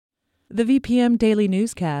The VPM Daily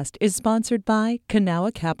Newscast is sponsored by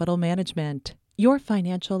Kanawha Capital Management. Your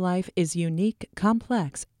financial life is unique,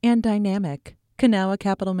 complex, and dynamic. Kanawha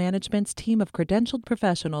Capital Management's team of credentialed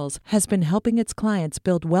professionals has been helping its clients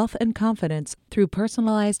build wealth and confidence through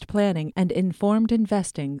personalized planning and informed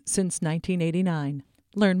investing since 1989.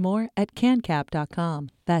 Learn more at cancap.com.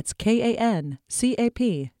 That's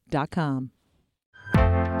KANCAP.com.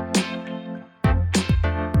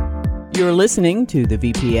 You're listening to the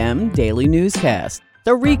VPM Daily Newscast,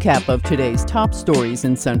 the recap of today's top stories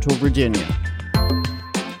in Central Virginia.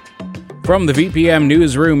 From the VPM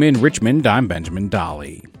Newsroom in Richmond, I'm Benjamin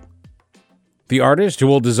Dolly. The artist who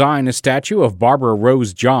will design a statue of Barbara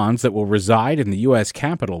Rose Johns that will reside in the U.S.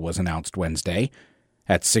 Capitol was announced Wednesday.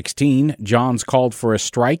 At 16, Johns called for a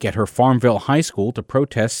strike at her Farmville High School to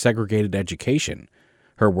protest segregated education.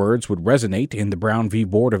 Her words would resonate in the Brown v.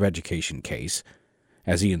 Board of Education case.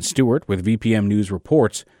 As Ian Stewart with VPM News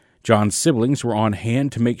reports, John's siblings were on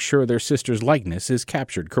hand to make sure their sister's likeness is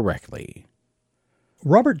captured correctly.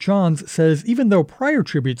 Robert Johns says even though prior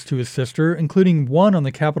tributes to his sister, including one on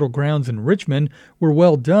the Capitol grounds in Richmond, were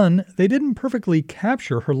well done, they didn't perfectly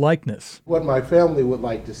capture her likeness. What my family would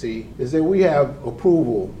like to see is that we have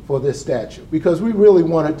approval for this statue because we really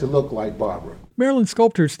want it to look like Barbara. Maryland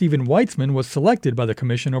sculptor Stephen Weitzman was selected by the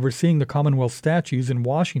commission overseeing the Commonwealth statues in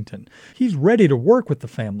Washington. He's ready to work with the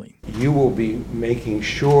family. You will be making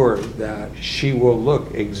sure that she will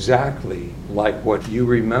look exactly like what you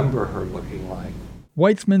remember her looking like.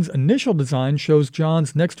 Weitzman's initial design shows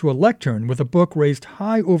Johns next to a lectern with a book raised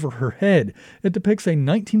high over her head. It depicts a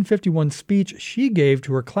 1951 speech she gave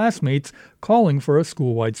to her classmates calling for a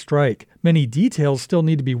school-wide strike. Many details still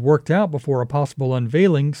need to be worked out before a possible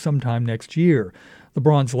unveiling sometime next year. The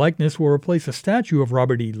bronze likeness will replace a statue of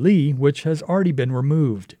Robert E. Lee, which has already been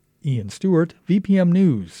removed. Ian Stewart, VPM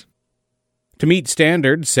News. To meet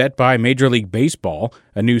standards set by Major League Baseball,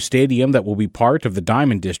 a new stadium that will be part of the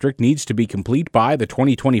Diamond District needs to be complete by the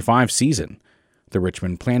 2025 season. The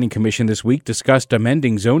Richmond Planning Commission this week discussed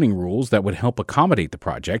amending zoning rules that would help accommodate the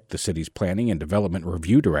project, the city's Planning and Development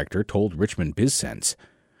Review Director told Richmond BizSense.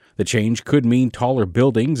 The change could mean taller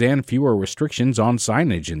buildings and fewer restrictions on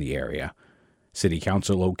signage in the area. City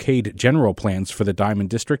Council okayed general plans for the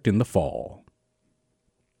Diamond District in the fall.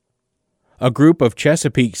 A group of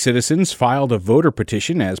Chesapeake citizens filed a voter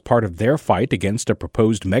petition as part of their fight against a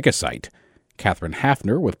proposed megasite. Catherine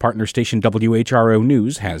Hafner with partner station WHRO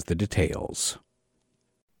News has the details.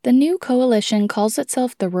 The new coalition calls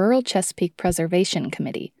itself the Rural Chesapeake Preservation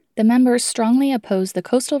Committee. The members strongly oppose the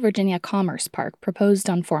Coastal Virginia Commerce Park proposed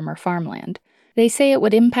on former farmland. They say it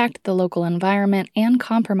would impact the local environment and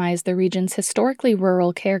compromise the region's historically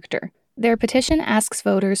rural character. Their petition asks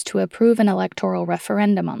voters to approve an electoral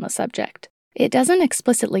referendum on the subject. It doesn't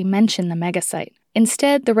explicitly mention the megasite.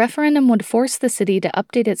 Instead, the referendum would force the city to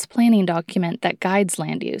update its planning document that guides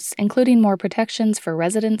land use, including more protections for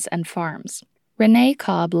residents and farms. Renee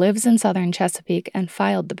Cobb lives in southern Chesapeake and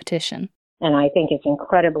filed the petition. And I think it's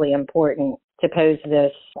incredibly important to pose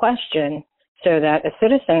this question so that the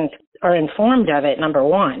citizens are informed of it, number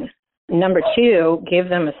one. Number two, give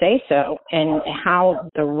them a say-so in how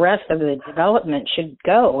the rest of the development should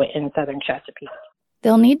go in southern Chesapeake.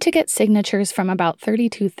 They'll need to get signatures from about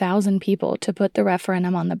 32,000 people to put the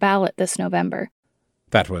referendum on the ballot this November.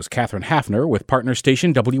 That was Catherine Hafner with partner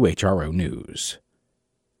station WHRO News.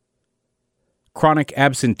 Chronic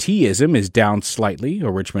absenteeism is down slightly, a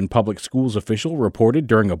Richmond Public Schools official reported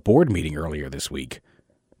during a board meeting earlier this week.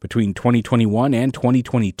 Between 2021 and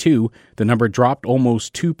 2022, the number dropped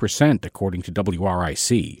almost 2%, according to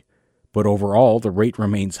WRIC. But overall, the rate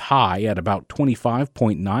remains high at about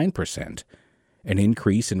 25.9%. An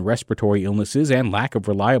increase in respiratory illnesses and lack of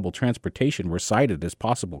reliable transportation were cited as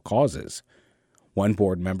possible causes. One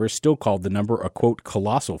board member still called the number a, quote,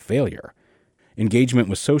 colossal failure. Engagement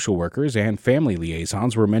with social workers and family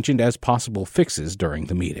liaisons were mentioned as possible fixes during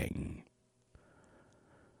the meeting.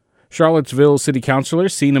 Charlottesville City Councilor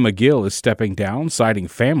Sina McGill is stepping down, citing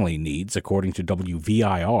family needs, according to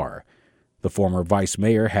WVIR. The former vice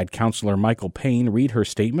mayor had Councilor Michael Payne read her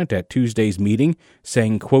statement at Tuesday's meeting,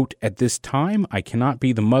 saying, quote, "At this time, I cannot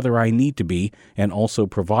be the mother I need to be and also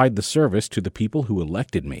provide the service to the people who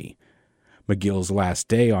elected me." McGill's last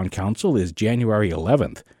day on council is January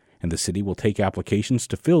 11th, and the city will take applications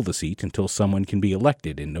to fill the seat until someone can be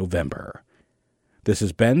elected in November. This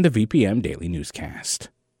has been the VPM Daily Newscast.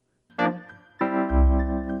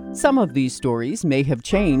 Some of these stories may have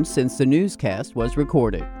changed since the newscast was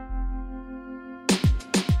recorded.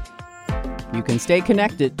 You can stay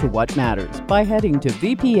connected to what matters by heading to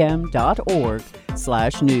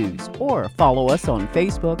vpm.org/news or follow us on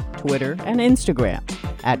Facebook, Twitter, and Instagram.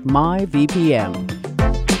 at myVPM.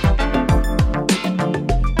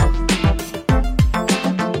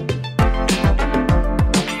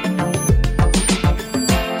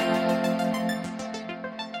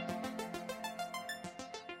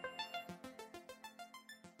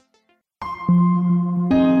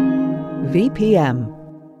 VPM.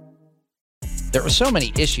 There are so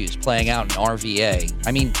many issues playing out in RVA.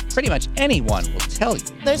 I mean, pretty much anyone will tell you.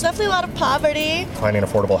 There's definitely a lot of poverty. Finding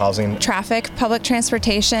affordable housing. Traffic, public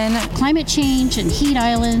transportation. Climate change and heat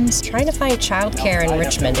islands. Trying to find childcare in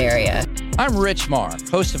Richmond area. I'm Rich Marr,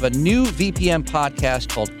 host of a new VPM podcast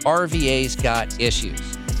called RVA's Got Issues.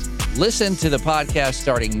 Listen to the podcast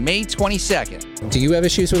starting May 22nd. Do you have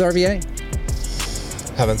issues with RVA?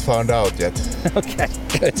 Haven't found out yet. Okay,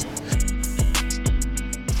 good.